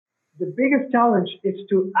the biggest challenge is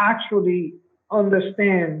to actually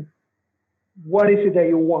understand what is it that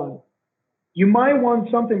you want. You might want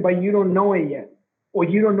something, but you don't know it yet, or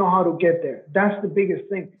you don't know how to get there. That's the biggest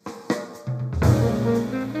thing.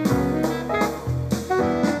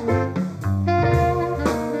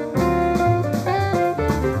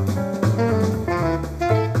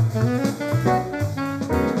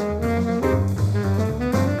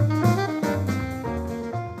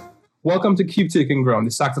 Welcome to Keep Taking Ground,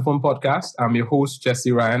 the saxophone podcast. I'm your host,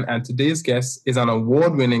 Jesse Ryan, and today's guest is an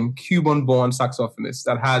award-winning Cuban-born saxophonist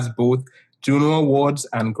that has both Juno Awards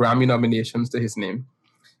and Grammy nominations to his name.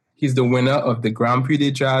 He's the winner of the Grand Prix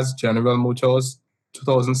de Jazz General Motors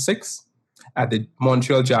 2006 at the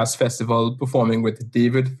Montreal Jazz Festival, performing with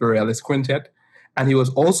David Varela's Quintet, and he was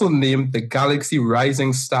also named the Galaxy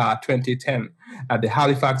Rising Star 2010 at the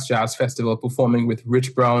Halifax Jazz Festival, performing with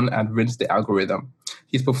Rich Brown and Rinse the Algorithm.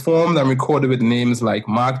 He's performed and recorded with names like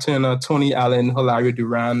Mark Turner, Tony Allen, Hilario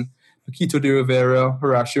Duran, Paquito de Rivera,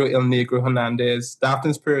 Horacio El Negro Hernandez,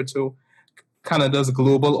 Daphne Spirito, Canada's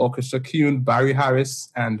Global Orchestra Cune, Barry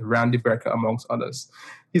Harris, and Randy Brecker, amongst others.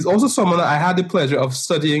 He's also someone I had the pleasure of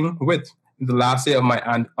studying with in the last year of my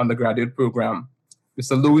undergraduate program.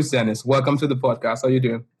 Mr. Deniz, welcome to the podcast. How are you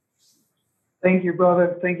doing? Thank you,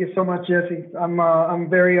 brother. Thank you so much, Jesse. I'm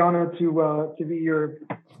very honored to be your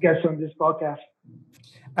guest on this podcast.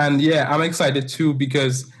 And yeah, I'm excited too,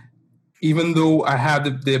 because even though I have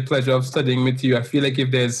the pleasure of studying with you, I feel like if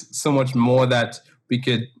there's so much more that we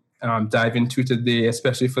could dive into today,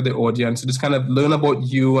 especially for the audience, to just kind of learn about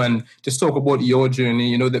you and just talk about your journey.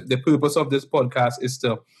 You know, the purpose of this podcast is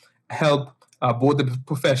to help both the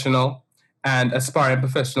professional and aspiring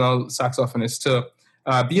professional saxophonists to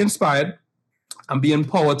be inspired and be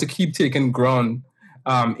empowered to keep taking ground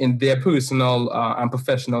in their personal and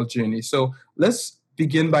professional journey. So let's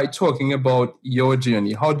begin by talking about your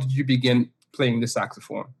journey. How did you begin playing the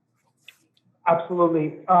saxophone?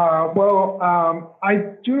 Absolutely. I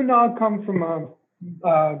do not come from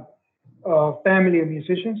a family of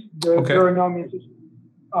musicians. There are no musicians.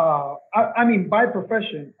 I mean, by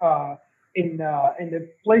profession, in the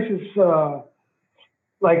places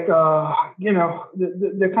like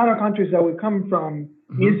the kind of countries that we come from,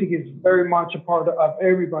 music is very much a part of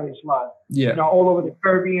everybody's life. Yeah. You know, all over the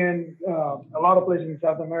Caribbean, a lot of places in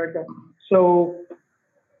South America. So,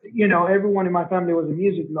 you know, everyone in my family was a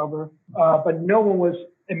music lover, but no one was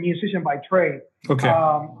a musician by trade. Okay.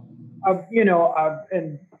 And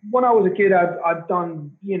when I was a kid, I've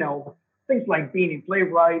done, things like being in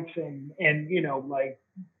playwrights and like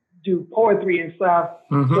do poetry and stuff.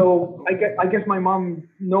 Mm-hmm. So I guess my mom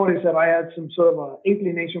noticed that I had some sort of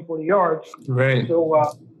inclination for the arts. Right. So,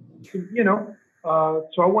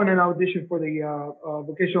 so I went and auditioned for the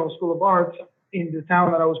Vocational School of Arts in the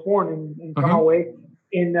town that I was born in Camagüey.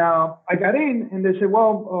 And I got in and they said,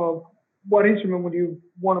 well, what instrument would you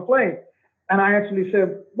want to play? And I actually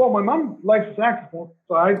said, well, my mom likes the saxophone,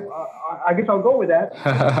 so I guess I'll go with that.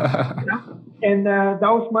 And that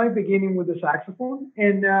was my beginning with the saxophone.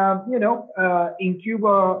 And, in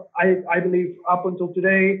Cuba, I believe up until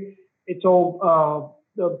today, it's all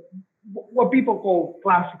what people call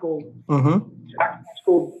classical saxophone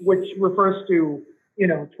school, which refers to,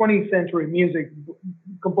 20th century music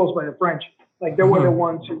composed by the French. Like they were the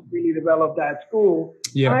ones who really developed that school.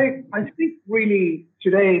 Yeah. I think really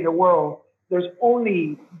today in the world, there's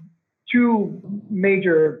only two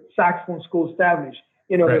major saxophone schools established.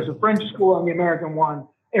 There's a French school and the American one.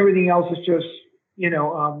 Everything else is just,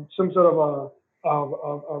 some sort of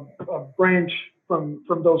a branch from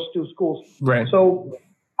those two schools. Right. So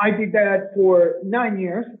I did that for 9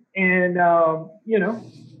 years, and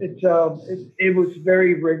it was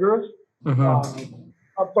very rigorous,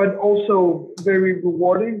 but also very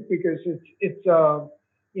rewarding because it's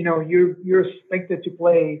you're expected to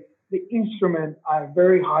play the instrument at a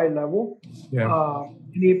very high level. Yeah.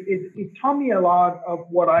 And it taught me a lot of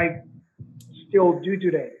what I still do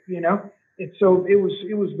today,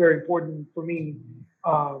 It was very important for me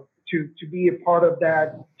to be a part of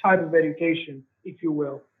that type of education, if you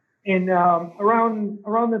will. And around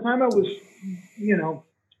the time I was,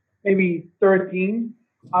 maybe 13,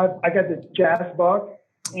 I got the jazz bug.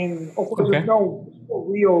 And of course, there's no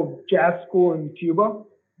real jazz school in Cuba,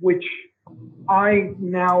 which I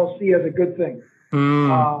now see as a good thing.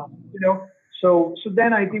 So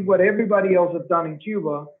then I did what everybody else has done in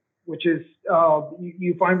Cuba, which is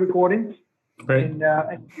you find recordings and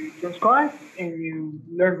you transcribe and you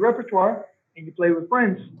learn repertoire and you play with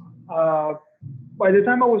friends. By the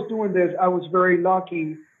time I was doing this, I was very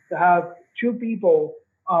lucky to have two people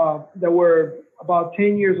that were about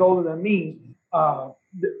 10 years older than me,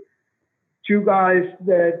 two guys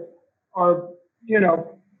that are,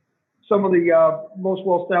 some of the most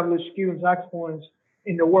well-established Cuban saxophonists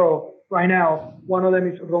in the world right now. One of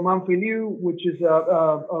them is Roman Filiu, which is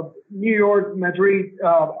a New York, Madrid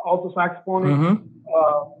alto saxophonist,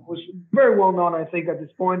 who's very well known, I think, at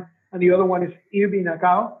this point. And the other one is Irving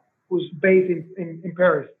Acao, who's based in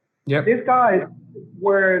Paris. Yep. These guys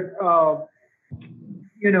were,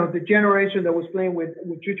 the generation that was playing with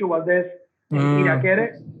Chucho Valdez and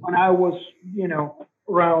Irakere when I was,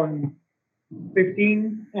 around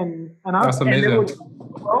 15 and up. That's amazing.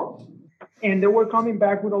 And they were coming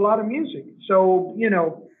back with a lot of music. So,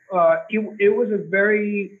 it was a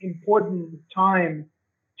very important time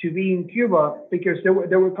to be in Cuba because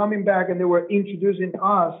they were coming back and they were introducing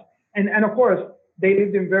us. And of course, they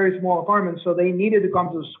lived in very small apartments, so they needed to come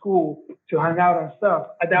to school to hang out and stuff.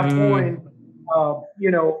 At that point,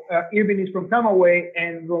 Irving is from Camagüey,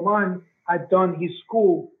 and Roman had done his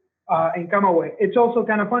school in Camagüey. It's also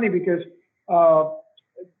kind of funny because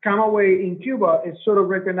Camagüey in Cuba is sort of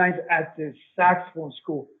recognized as the saxophone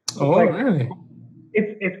school. Really?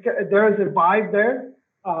 There is a vibe there,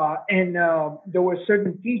 and there were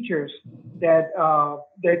certain teachers that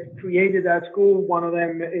created that school. One of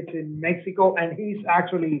them is in Mexico, and he's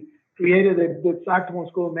actually created the saxophone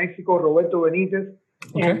school in Mexico, Roberto Benitez.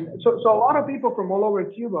 Okay. And so a lot of people from all over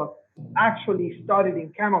Cuba actually studied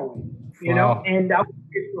in Camagüey, and that was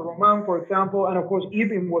the case for Roman, for example, and of course,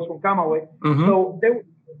 Irving was from Camagüey. So they would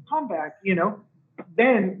come back,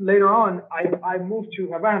 Then later on, I moved to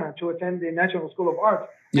Havana to attend the National School of Arts.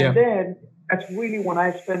 Yeah. And then that's really when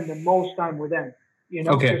I spent the most time with them,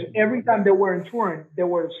 Okay. Because every time they were in touring, they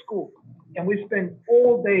were at school. And we spent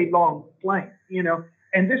all day long playing,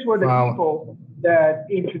 And these were the people that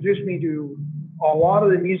introduced me to a lot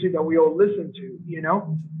of the music that we all listen to,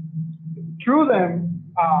 Through them,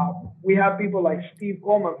 we have people like Steve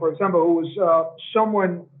Coleman, for example, who was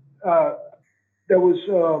someone that was,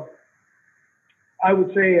 I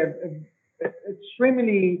would say, an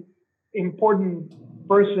extremely important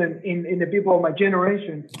person in the people of my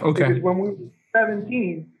generation. Okay. Because when we were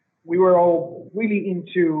 17, we were all really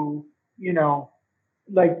into,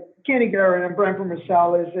 like Kenny Garrett and Brian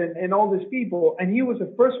Marsalis and all these people. And he was the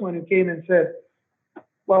first one who came and said,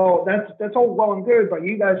 well, that's all well and good, but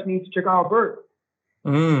you guys need to check out Bert.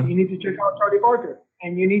 You need to check out Charlie Parker.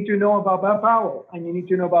 And you need to know about Bob Powell, and you need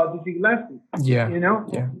to know about Dizzy Gillespie. Yeah. You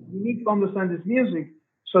need to understand this music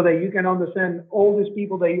so that you can understand all these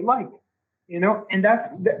people that you like. And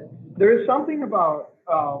there is something about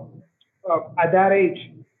at that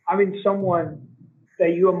age having someone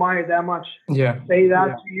that you admire that much say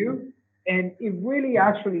that to you, and it really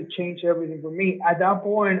actually changed everything for me. At that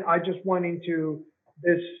point, I just went into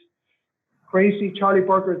this crazy Charlie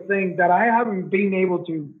Parker thing that I haven't been able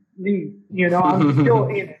to leave. I'm still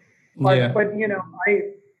in it. But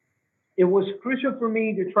it was crucial for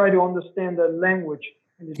me to try to understand the language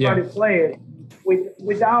and to try to play it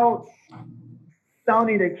without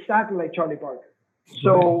sounding exactly like Charlie Parker.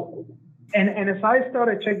 So, and as I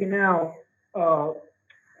started checking out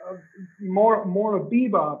more of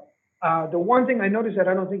bebop, the one thing I noticed that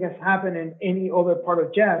I don't think has happened in any other part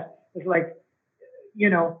of jazz is like,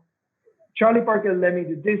 Charlie Parker led me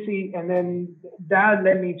to Dizzy, and then that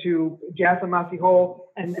led me to Jazz and Massey Hall,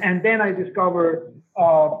 and then I discovered,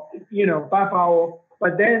 Bob Powell,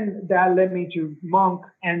 but then that led me to Monk,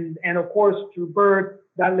 and of course through Bird,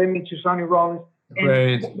 that led me to Sonny Rollins.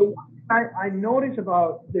 And the one thing I noticed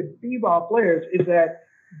about the bebop players is that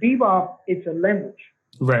bebop, it's a language.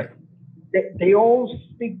 Right. They all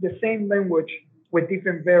speak the same language with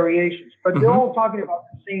different variations, but they're all talking about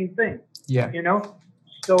the same thing. Yeah.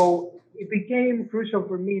 So it became crucial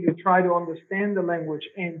for me to try to understand the language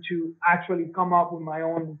and to actually come up with my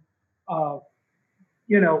own,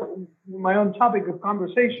 my own topic of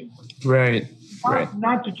conversation. Right.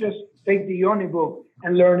 Not to just take the Yoni book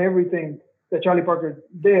and learn everything that Charlie Parker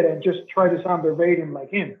did and just try to sound verbatim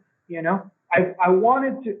like him. I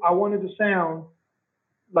wanted to sound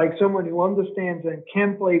like someone who understands and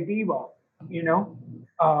can play bebop.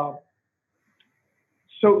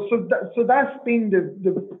 So that's been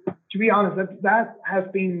the to be honest, that has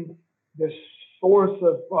been the source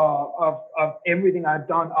of everything I've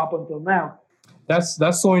done up until now.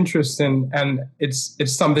 That's so interesting, and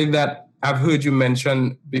it's something that I've heard you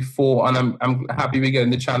mention before, and I'm happy we're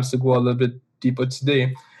getting the chance to go a little bit deeper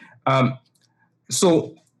today.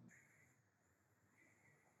 So,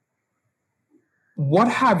 what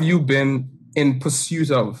have you been in pursuit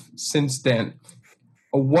of since then?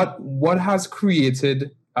 What has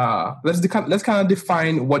created? Let's kind of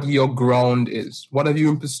define what your ground is. What have you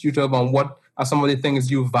in pursuit of, and what are some of the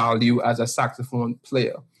things you value as a saxophone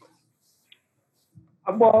player?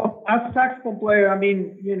 Well, as a saxophone player, I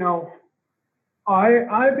mean,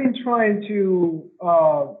 I've been trying to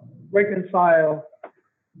reconcile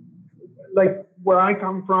like where I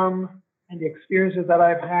come from and the experiences that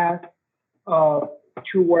I've had uh,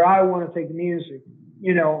 to where I want to take music.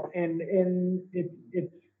 And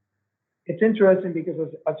it's interesting because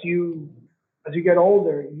as you get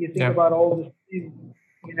older, you think Yeah. about all these things,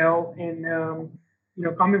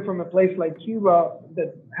 and coming from a place like Cuba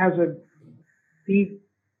that has a deep,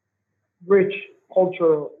 rich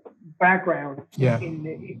cultural background Yeah.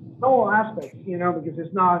 in all aspects, because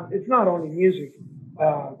it's not only music.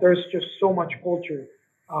 There's just so much culture,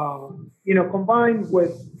 combined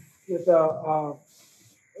with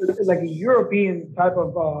like a European type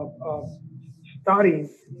of studying,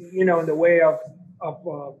 in the way of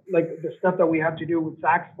like the stuff that we have to do with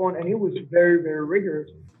saxophone, and it was very, very rigorous.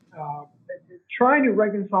 Uh, Trying to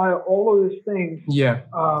reconcile all of these things, Yeah.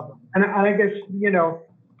 and I guess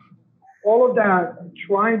all of that,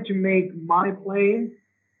 trying to make my playing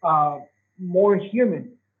uh, more human.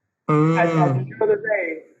 At the end Mm, of the day,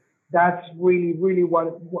 that's really, really what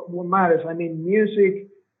matters. I mean, music,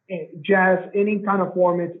 jazz, any kind of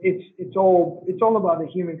form, it's all about the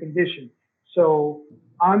human condition. So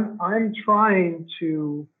I'm trying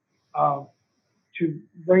uh, to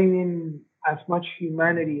bring in as much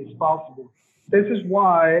humanity as possible. This is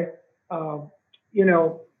why, uh, you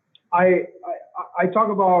know, I talk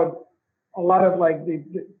about a lot of like the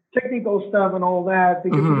technical stuff and all that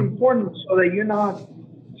because it's mm-hmm. important so that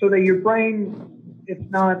your brain it's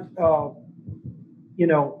not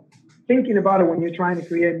thinking about it when you're trying to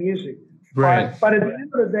create music. Right. But at the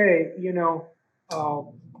end of the day, uh,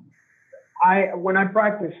 I when I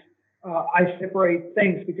practice, I separate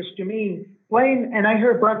things because to me, playing, and I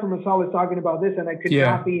heard Brad from Masal was talking about this, and I could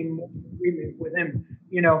Yeah. not be in more agreement with him.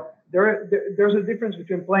 There's a difference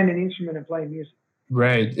between playing an instrument and playing music.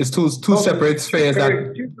 Right. It's two Those are separate spheres that,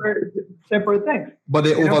 two very separate things. but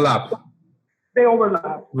they You know, overlap. they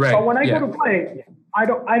overlap. But Right. when I go Yeah. to play, I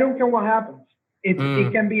don't care what happens. It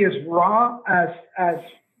Mm, can be as raw as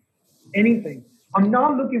anything. I'm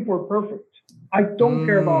not looking for perfect. I don't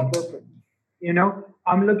care about mm, perfect.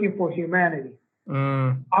 I'm looking for humanity.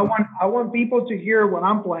 mm. I want people to hear what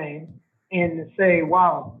I'm playing and say,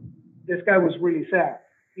 "Wow, this guy was really sad,"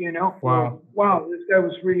 or Wow. "Wow, this guy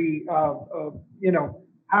was really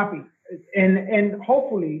happy." And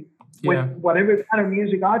hopefully, with Yeah. whatever kind of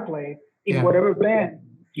music I play in Yeah. whatever band,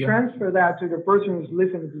 Yeah. transfer that to the person who's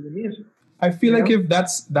listening to the music. I feel You like know? if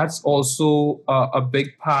that's also a big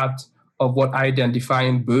part of what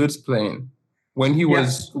identifying Bird's playing. When he Yeah,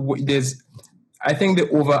 was there's, I think the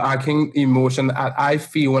overarching emotion that I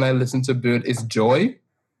feel when I listen to Bird is joy.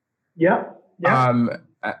 yeah, yeah. Um,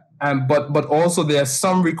 and but also there are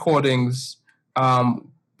some recordings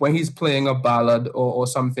when he's playing a ballad or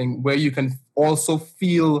something where you can also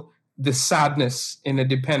feel the sadness in it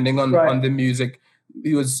depending on Right. the music.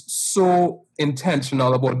 He was so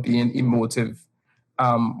intentional about being emotive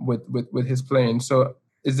with his playing. So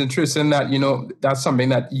it's interesting that that's something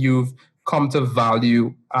that you've come to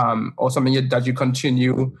value or something that you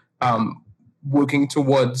continue working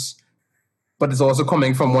towards, but it's also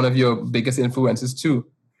coming from one of your biggest influences too.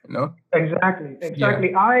 You know? Exactly, Yeah.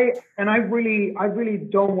 exactly. I really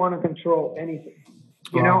don't want to control anything.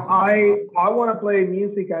 Wow. I want to play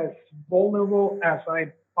music as vulnerable as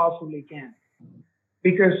I possibly can,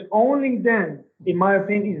 because only then, in my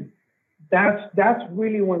opinion, that's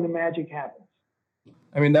really when the magic happens.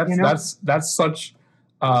 I mean, You that's know? that's that's such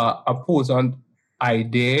a potent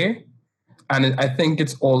idea, and I think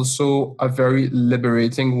it's also a very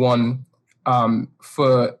liberating one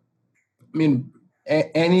for, I mean,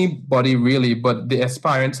 anybody really, but the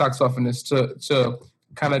aspiring saxophonist to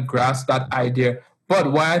kind of grasp that idea.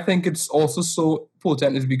 But why I think it's also so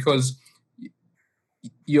potent is because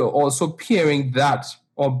you're also pairing that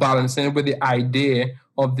or balancing it with the idea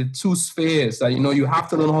of the two spheres that you have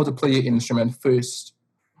to learn how to play your instrument first,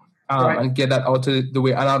 Right. and get that out of the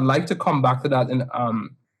way. And I'd like to come back to that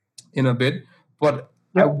in a bit, but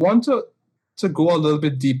I Yep. want to go a little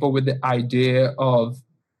bit deeper with the idea of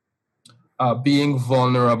being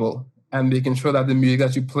vulnerable and making sure that the music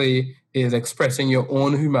that you play is expressing your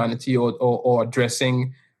own humanity or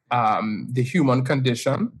addressing the human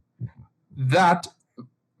condition. That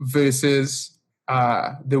versus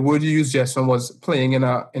the word you used, Jason, was playing in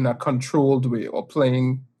a controlled way or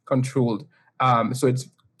playing controlled. So it's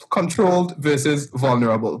controlled versus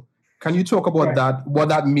vulnerable. Can you talk about Right. that? What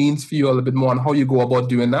that means for you a little bit more, and how you go about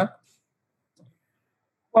doing that?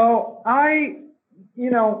 Well, I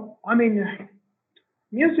mean,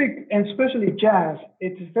 music and especially jazz,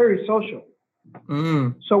 it's very social.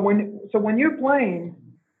 So when you're playing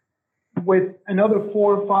with another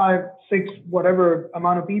 4, 5, 6, whatever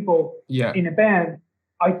amount of people in a band,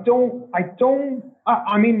 I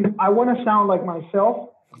mean, I want to sound like myself,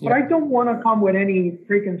 but I don't want to come with any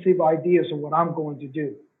preconceived ideas of what I'm going to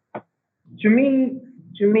do. To me,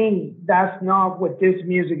 that's not what this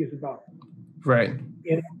music is about. Right.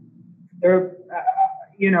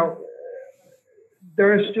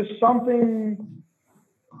 There's just something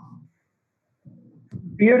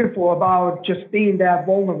beautiful about just being that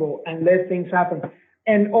vulnerable and let things happen.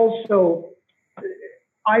 And also,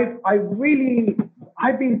 I've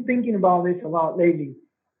been thinking about this a lot lately.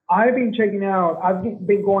 I've been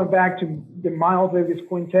going back to the Miles Davis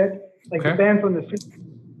Quintet, like the band from the 60s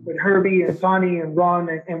with Herbie and Sonny and Ron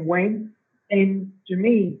and Wayne. And to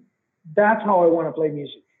me, that's how I want to play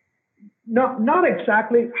music. Not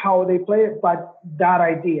exactly how they play it, but that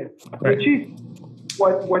idea, which is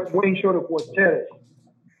what Wayne showed a quartet is.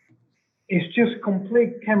 It's just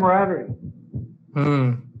complete camaraderie.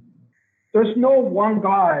 There's no one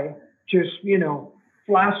guy just,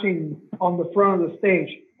 flashing on the front of the stage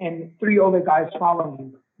and 3 other guys following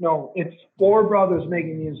him. No, it's 4 brothers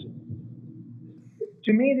making music.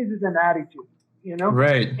 To me, this is an attitude,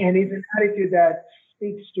 Right. And it's an attitude that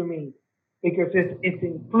speaks to me because it's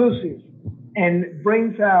inclusive and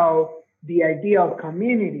brings out the idea of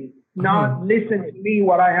community, not listen to me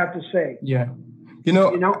what I have to say. Yeah.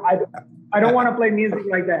 I don't want to play music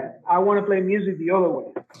like that. I want to play music the other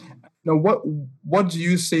way. Now, what do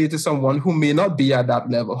you say to someone who may not be at that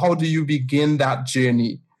level? How do you begin that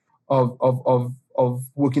journey of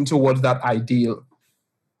working towards that ideal?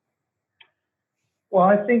 Well,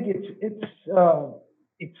 I think it's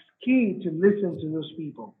key to listen to those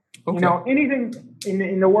people. Okay. Anything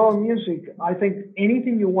in the world of music, I think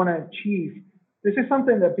anything you want to achieve, this is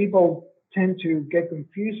something that people tend to get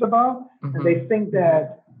confused about, and they think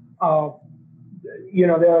that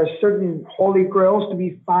there are certain holy grails to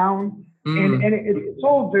be found, and it's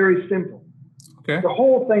all very simple. Okay. The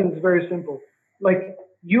whole thing is very simple. Like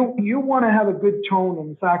you want to have a good tone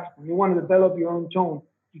in saxophone, you want to develop your own tone.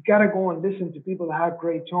 You got to go and listen to people that have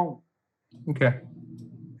great tone. Okay.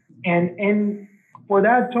 And for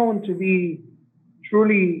that tone to be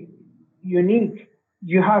truly unique,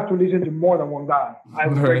 you have to listen to more than one guy. I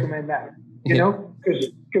would recommend that,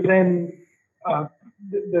 because then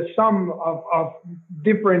the sum of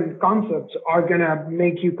different concepts are going to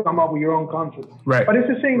make you come up with your own concept. Right. But it's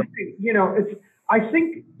the same thing. I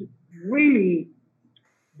think really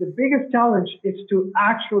the biggest challenge is to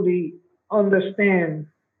actually understand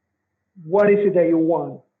what is it that you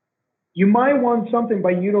want. You might want something,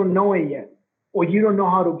 but you don't know it yet, or you don't know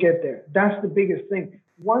how to get there. That's the biggest thing.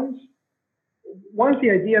 Once the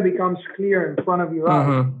idea becomes clear in front of your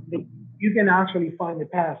eyes, you can actually find the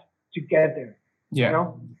path to get there.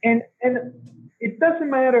 Yeah. And it doesn't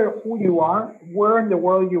matter who you are, where in the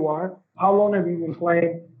world you are, how long have you been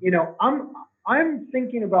playing. I'm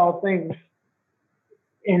thinking about things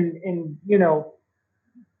in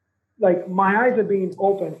like my eyes are being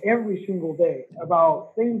open every single day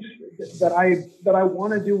about things that I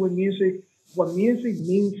want to do with music, what music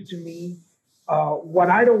means to me, what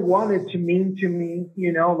I don't want it to mean to me.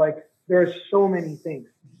 Like there are so many things.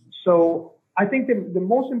 So I think the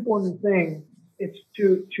most important thing is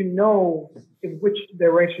to know in which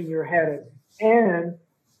direction you're headed. And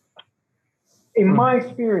in my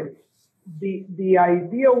experience, the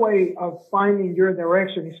ideal way of finding your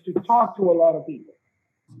direction is to talk to a lot of people.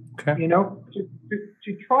 Okay.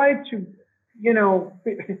 To try to,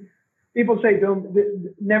 people say don't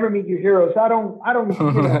never meet your heroes. I don't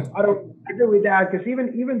agree with that, because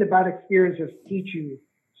even the bad experiences teach you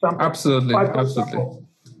something. Absolutely. But Absolutely.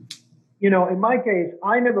 In my case,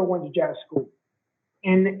 I never went to jazz school,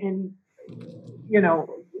 and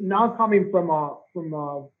not coming from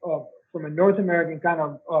a North American kind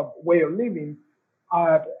of way of living,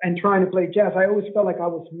 and trying to play jazz, I always felt like I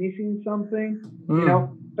was missing something,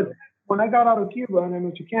 But when I got out of Cuba and I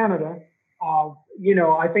moved to Canada,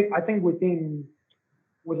 I think within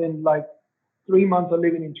like 3 months of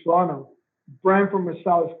living in Toronto, Branford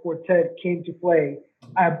Marsalis Quartet came to play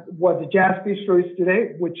at what the Jazz Bistro is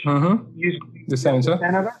today, which used to be the center.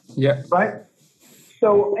 Canada. Yeah. Right.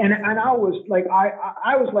 So and I was like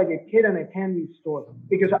I was like a kid in a candy store,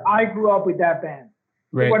 because I grew up with that band.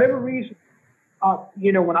 Right. For whatever reason,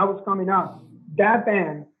 when I was coming up, that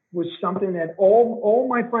band was something that all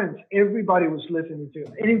my friends, everybody was listening to.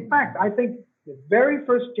 And in fact, I think the very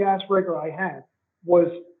first jazz record I had was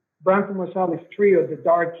Branford Marsalis trio, The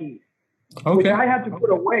Dark Keys, which I had to put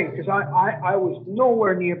away because I was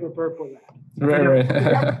nowhere near prepared for that.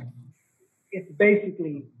 Right. It's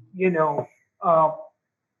basically, uh,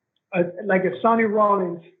 like a Sonny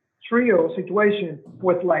Rollins trio situation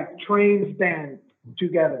with like Train's band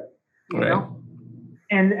together, you Right. know?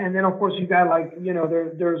 And then of course you got like,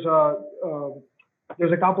 there's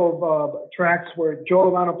a couple of tracks where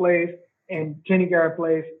Joe Lovano plays and Kenny Garrett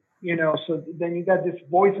plays, so then you got this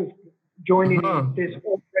voices joining in this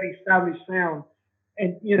already established sound.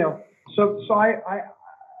 And, so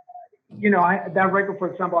that record, for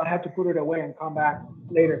example, I had to put it away and come back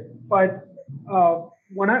later. But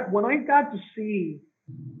when I got to see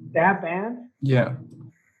that band, yeah,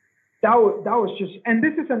 that was just, and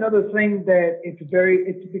this is another thing that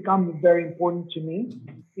it's become very important to me.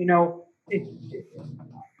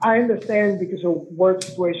 I understand because of work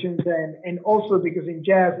situations and also because in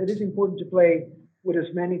jazz it is important to play with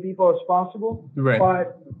as many people as possible. right.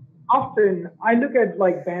 But often I look at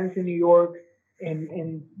like bands in New York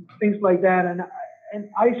and things like that, and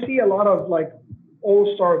I see a lot of like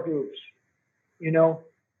all-star groups,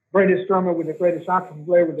 greatest drummer with the greatest saxophone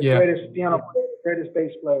player, with the greatest piano player, the greatest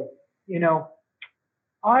bass player.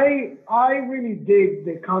 I really dig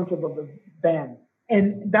the concept of the band.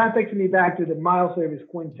 And that takes me back to the Miles Davis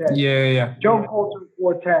Quintet. Yeah. Joe Coltrane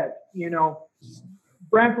Quartet,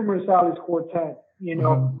 Branford Marsalis Quartet,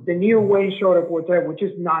 the Neil Wayne Shorter Quartet, which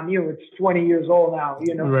is not new. It's 20 years old now,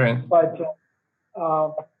 Right. But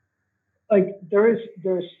like there's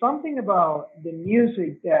something about the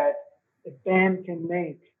music that a band can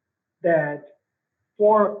make that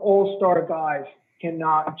four all-star guys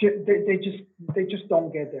cannot. They just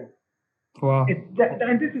don't get there. Wow.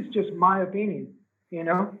 And this is just my opinion,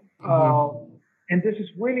 and this is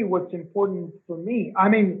really what's important for me. I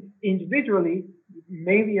mean, individually,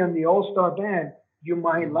 maybe on the all-star band, you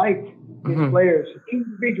might like these players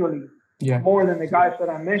individually more than the guys that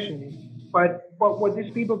I'm mentioning. But what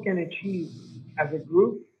these people can achieve as a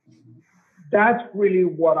group, that's really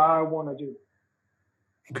what I want to do.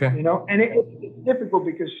 Okay. And it's difficult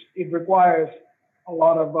because it requires a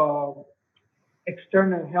lot of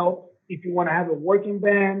external help. If you want to have a working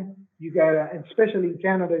band, you gotta, and especially in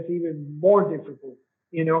Canada, it's even more difficult,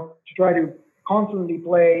 to try to constantly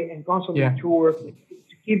play and constantly tour to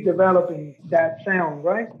keep developing that sound,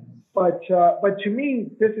 right? But to me,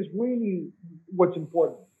 this is really what's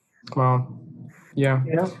important. Wow. Yeah.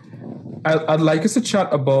 I'd like us to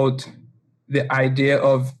chat about the idea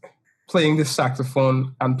of playing the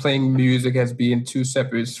saxophone and playing music as being two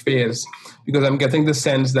separate spheres, because I'm getting the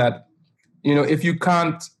sense that, if you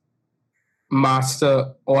can't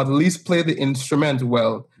master or at least play the instrument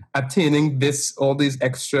well, attaining all these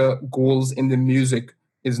extra goals in the music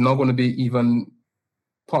is not going to be even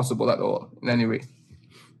possible at all in any way.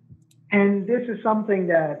 And this is something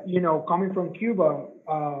that, coming from Cuba,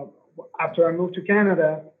 after I moved to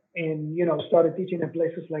Canada and, started teaching at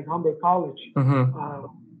places like Humber College,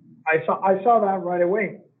 I saw that right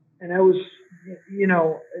away. And I was,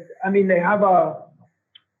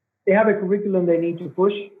 they have a curriculum they need to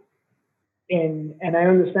push. And I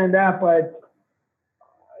understand that, but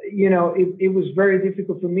it was very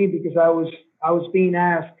difficult for me because I was being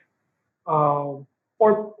asked, or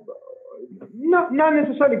not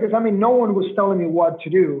necessarily because no one was telling me what to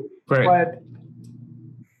do, but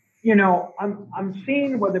I'm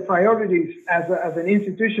seeing what the priorities as an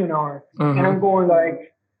institution are, and I'm going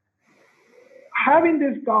like, having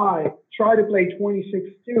this guy try to play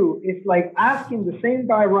 26-2 is like asking the same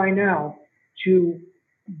guy right now to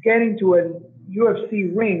get into a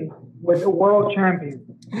UFC ring with a world champion.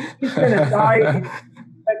 He's gonna die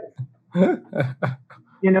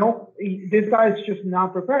this guy is just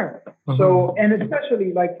not prepared. So, and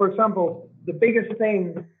especially like, for example, the biggest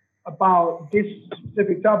thing about this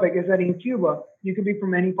specific topic is that in Cuba, you could be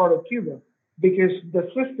from any part of Cuba because the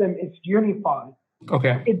system is unified.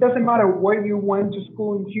 Okay. It doesn't matter where you went to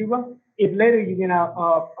school in Cuba. If later you're gonna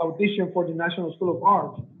audition for the National School of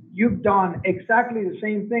Arts, you've done exactly the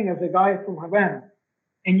same thing as the guy from Havana,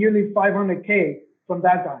 and you leave $500K from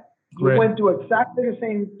that guy. You went to exactly the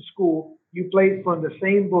same school. You played from the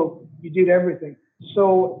same book. You did everything.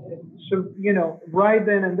 So right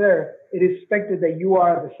then and there, it is expected that you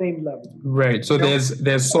are at the same level. Right. So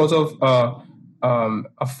there's sort of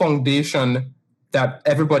a foundation that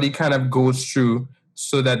everybody kind of goes through,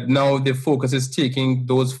 so that now the focus is taking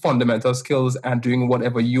those fundamental skills and doing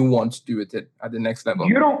whatever you want to do with it at the next level.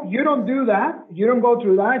 You don't do that. You don't go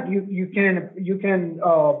through that. You can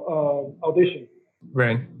audition.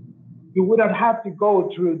 Right. You would have to go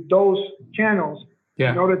through those channels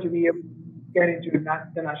in order to be able to get into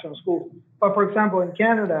the national school. But for example, in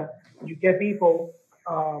Canada, you get people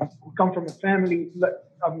who come from a family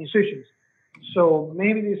of musicians. So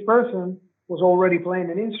maybe this person was already playing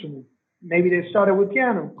an instrument. maybe they started with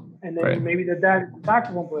piano, and then Right. maybe the dad is a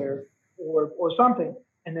saxophone player or something,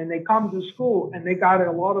 and then they come to school and they got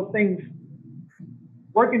a lot of things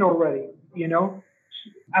working already,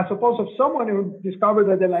 as opposed to someone who discovered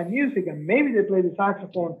that they like music and maybe they play the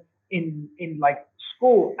saxophone in like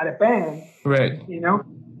school at a band, Right.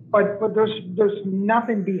 but there's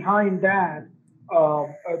nothing behind that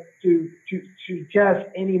to suggest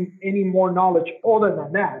any more knowledge other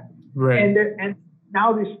than that. Right. And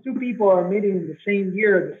now these two people are meeting in the same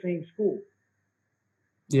year at the same school.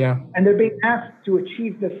 Yeah. And they're being asked to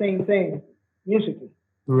achieve the same thing musically.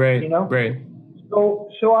 Right. Right.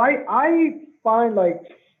 So I find like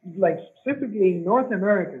specifically in North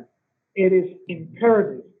America, it is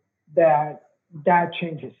imperative that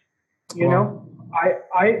changes.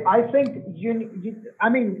 I think I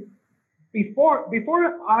mean,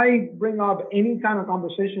 before I bring up any kind of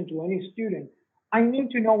conversation to any student, I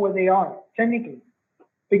need to know where they are technically,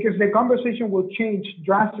 because the conversation will change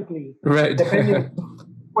drastically, right? Depending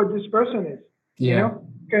what this person is. Yeah.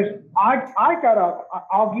 Because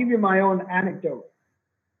I'll give you my own anecdote.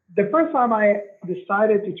 The first time I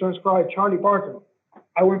decided to transcribe Charlie Parker,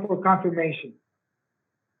 I went for confirmation.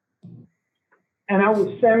 And I was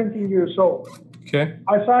 17 years old. Okay.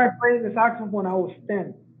 I started playing the saxophone when I was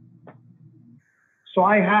 10. So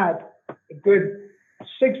I had a good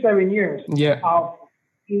 6-7 years of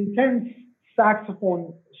intense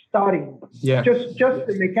saxophone studying. Yeah. Just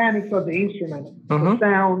the mechanics of the instrument, the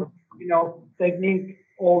sound, technique,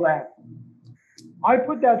 all that. I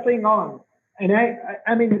put that thing on, and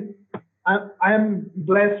I mean, I'm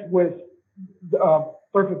blessed with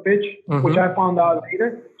perfect pitch, which I found out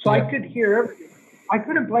later. So I could hear everything. I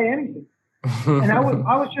couldn't play anything, and I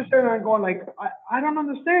was just there and going like, I don't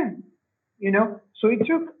understand, So it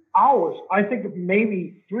took hours. I think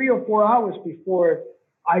maybe 3 or 4 hours before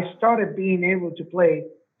I started being able to play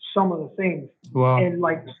some of the things, and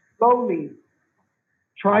like slowly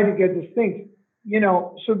try to get these things,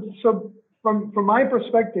 So from my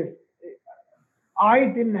perspective, I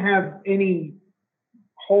didn't have any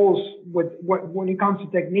holes with when it comes to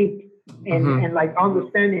technique and like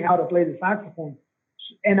understanding how to play the saxophone.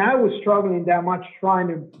 And I was struggling that much trying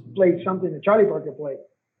to play something that Charlie Parker played,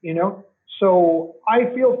 So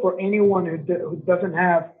I feel for anyone who doesn't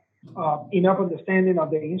have enough understanding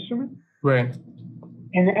of the instrument, right?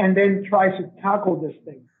 And then tries to tackle this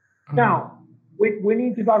thing. Now, we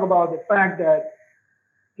need to talk about the fact that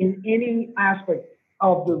in any aspect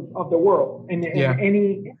of the world and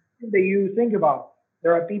anything that you think about,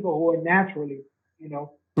 there are people who are naturally,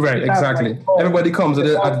 right, exactly. Everybody comes with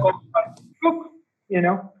it.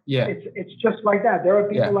 Yeah, it's just like that. There are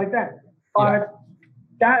people like that, but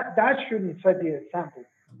that shouldn't set the example.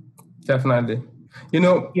 Definitely.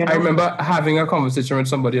 I remember having a conversation with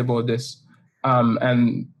somebody about this,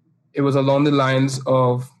 and it was along the lines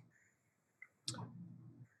of,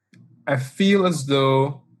 I feel as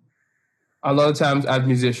though a lot of times as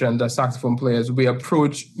musicians, as saxophone players, we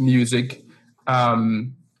approach music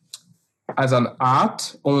as an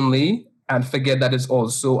art only and forget that it's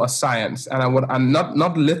also a science. And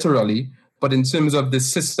not literally, but in terms of the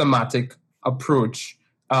systematic approach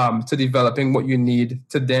to developing what you need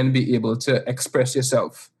to then be able to express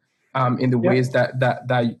yourself in the ways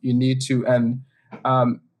that you need to. And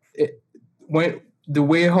the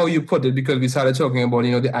way how you put it, because we started talking about,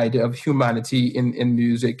 the idea of humanity in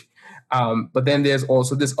music. But then there's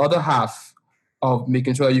also this other half of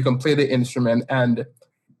making sure you can play the instrument, and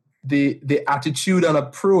the attitude and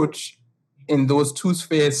approach in those two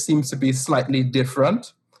spheres seems to be slightly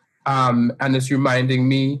different. And it's reminding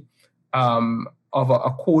me of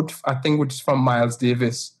a quote, I think, which is from Miles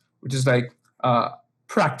Davis, which is like,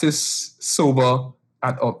 practice sober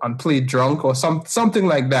and play drunk, or something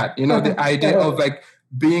like that. The idea of like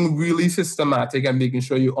being really systematic and making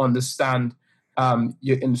sure you understand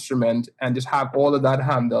your instrument and just have all of that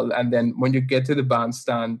handled. And then when you get to the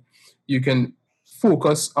bandstand, you can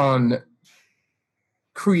focus on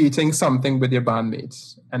creating something with your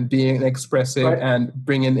bandmates and being expressive and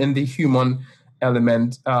bringing in the human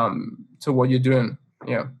element to what you're doing.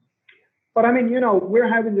 Yeah. But I mean,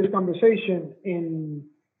 we're having this conversation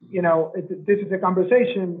this is a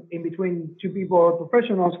conversation in between two people who are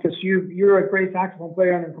professionals, because you're a great saxophone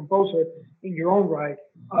player and a composer in your own right.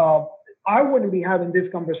 I wouldn't be having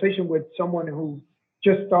this conversation with someone who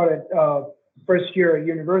just started first year at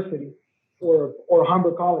university or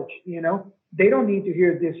Humber College. They don't need to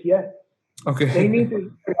hear this yet. Okay. They need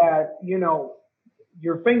to hear that,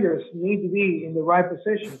 your fingers need to be in the right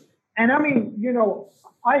position. And I mean,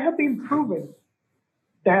 I have been proven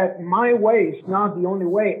that my way is not the only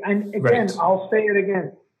way. And again, I'll say it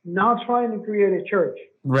again. not trying to create a church.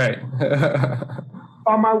 Right.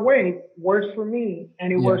 On my way works for me,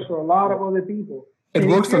 and it Yeah. works for a lot of other people. It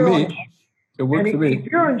And works if for you're me. uns- It works and for me.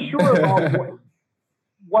 if you're unsure about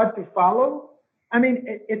what to follow, I mean,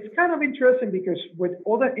 it's kind of interesting because with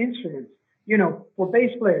other instruments, for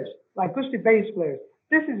bass players, like acoustic bass players,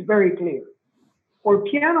 this is very clear. For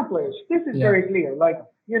piano players, this is Yeah. very clear. Like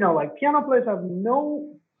piano players have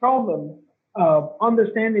no problem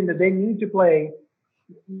understanding that they need to play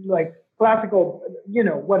like classical,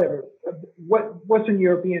 whatever, Western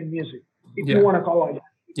European music, if Yeah. you want to call it.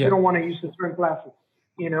 If Yeah. you don't want to use the term classic,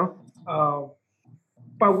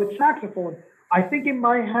 But with saxophone, I think it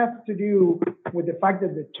might have to do with the fact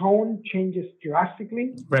that the tone changes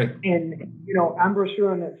drastically, Right. and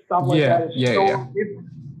embouchure and stuff like that is so different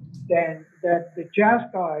than that the jazz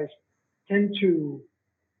guys tend to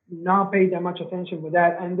not pay that much attention with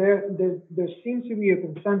that. And there seems to be a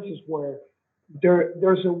consensus where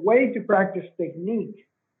there's a way to practice technique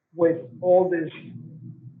with all these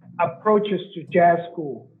approaches to jazz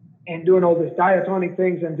school and doing all these diatonic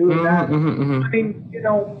things and doing that. I mean,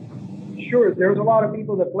 sure, there's a lot of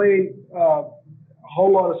people that play a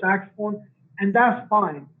whole lot of saxophone, and that's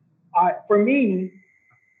fine. For me,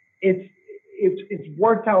 it's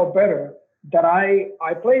worked out better that I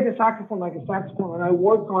play the saxophone like a saxophone and I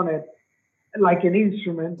work on it like an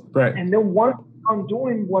instrument. Right. And then once I'm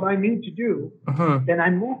doing what I need to do, then I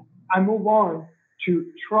move on to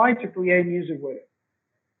try to create music with it.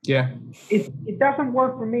 Yeah. It doesn't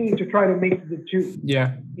work for me to try to mix the two.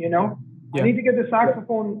 Yeah. Yeah. I need to get the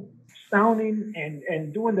saxophone sounding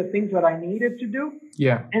and doing the things that I needed to do.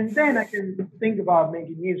 Yeah. And then I can think about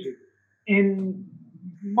making music. And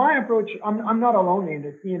my approach, I'm not alone in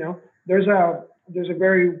it. There's a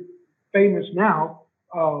very famous now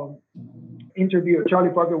interview of Charlie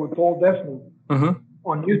Parker with Paul Desmond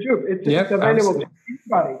on YouTube. It's available to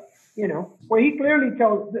anybody. Where he clearly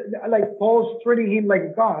tells, like Paul's treating him like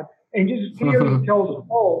a god, and just clearly tells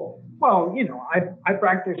Paul, well, I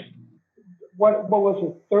practiced what was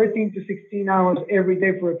it, 13 to 16 hours every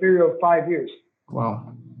day for a period of 5 years.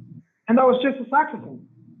 Wow. And that was just a saxophone.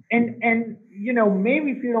 And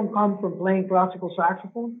maybe if you don't come from playing classical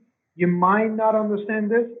saxophone, you might not understand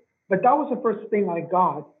this, but that was the first thing I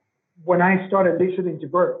got when I started listening to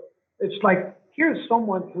Bert. It's like, here's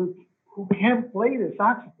someone who can play the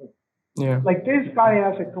saxophone. Yeah. Like, this guy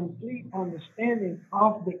has a complete understanding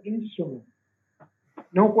of the instrument.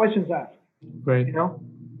 No questions asked. Right.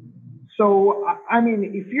 So, I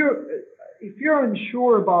mean, if you're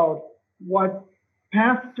unsure about what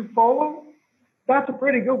path to follow, that's a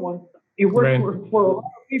pretty good one. It works for a lot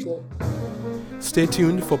of people. Stay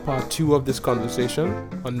tuned for part 2 of this conversation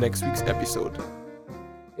on next week's episode.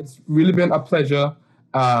 It's really been a pleasure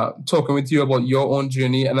talking with you about your own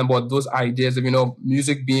journey and about those ideas of,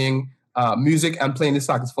 music being music and playing the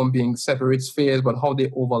saxophone being separate spheres, but how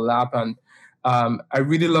they overlap. And I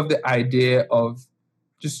really love the idea of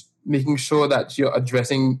just making sure that you're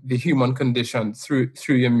addressing the human condition through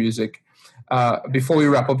your music. Before we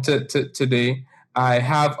wrap up today, I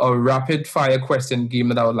have a rapid fire question game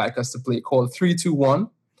that I would like us to play called 3, 2, 1.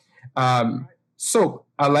 So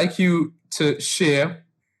I'd like you to share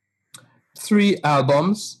 3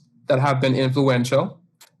 albums that have been influential,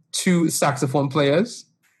 2 saxophone players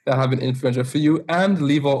that have been influential for you, and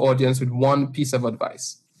leave our audience with 1 piece of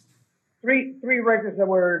advice. 3 records that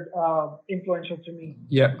were influential to me.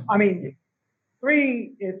 Yeah. I mean,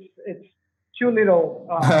 3, it's too little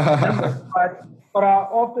numbers, but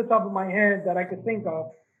off the top of my head that I could think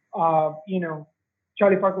of,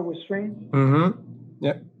 Charlie Parker with strings.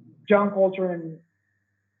 Yeah. John Coltrane,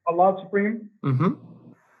 A Loud Supreme.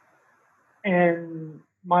 And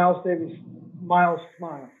Miles Davis, Miles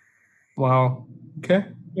Smile. Wow. Okay.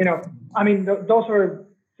 I mean, those are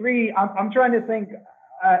 3. I'm trying to think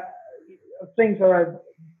things that are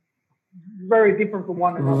very different from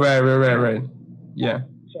one another. Right. Yeah.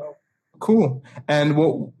 So cool. And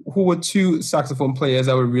who were 2 saxophone players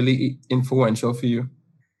that were really influential for you?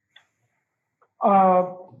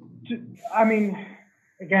 I mean,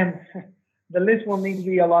 again, the list will need to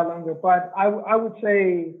be a lot longer, but I would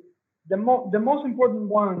say the most important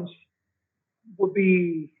ones would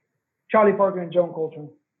be Charlie Parker and John Coltrane.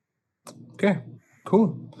 Okay,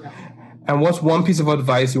 cool. Yeah. And what's 1 piece of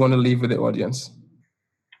advice you want to leave with the audience?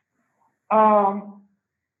 To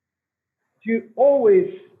always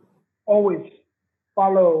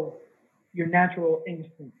follow your natural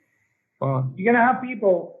instinct. Wow. You're gonna have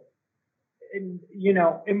people, in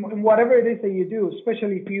whatever it is that you do,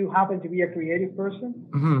 especially if you happen to be a creative person,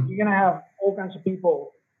 you're gonna have all kinds of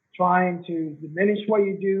people trying to diminish what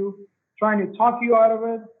you do, trying to talk you out of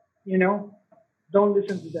it, don't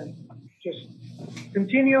listen to them. Just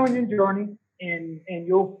continue on your journey, and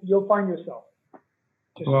you'll find yourself.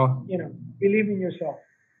 Just believe in yourself.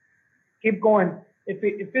 Keep going. If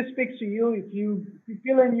it speaks to you, if you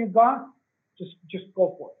feel it in your gut, just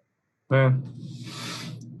go for it. Man,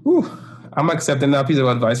 whew, I'm accepting that piece of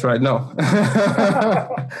advice right now.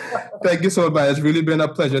 Thank you so much. It's really been a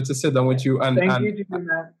pleasure to sit down with you and Thank you,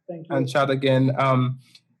 Matt. Thank you. And chat again.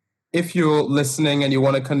 If you're listening and you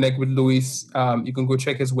want to connect with Luis, you can go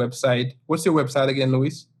check his website. What's your website again,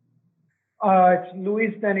 Luis? It's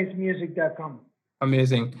luisdenizmusic.com.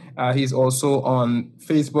 Amazing. He's also on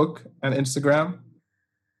Facebook and Instagram.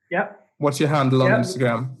 Yep. What's your handle on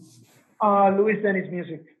Instagram? Luis Deniz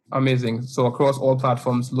Music. Amazing. So across all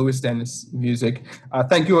platforms, Luis Deniz Music.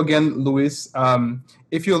 Thank you again, Luis.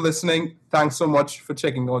 If you're listening, thanks so much for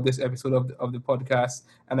checking out this episode of the podcast.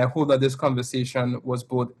 And I hope that this conversation was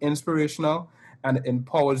both inspirational and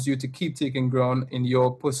empowers you to keep taking ground in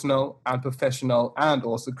your personal and professional and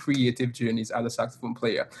also creative journeys as a saxophone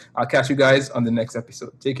player. I'll catch you guys on the next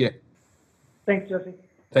episode. Take care. Thanks, Jesse.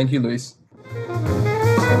 Thank you, Luis.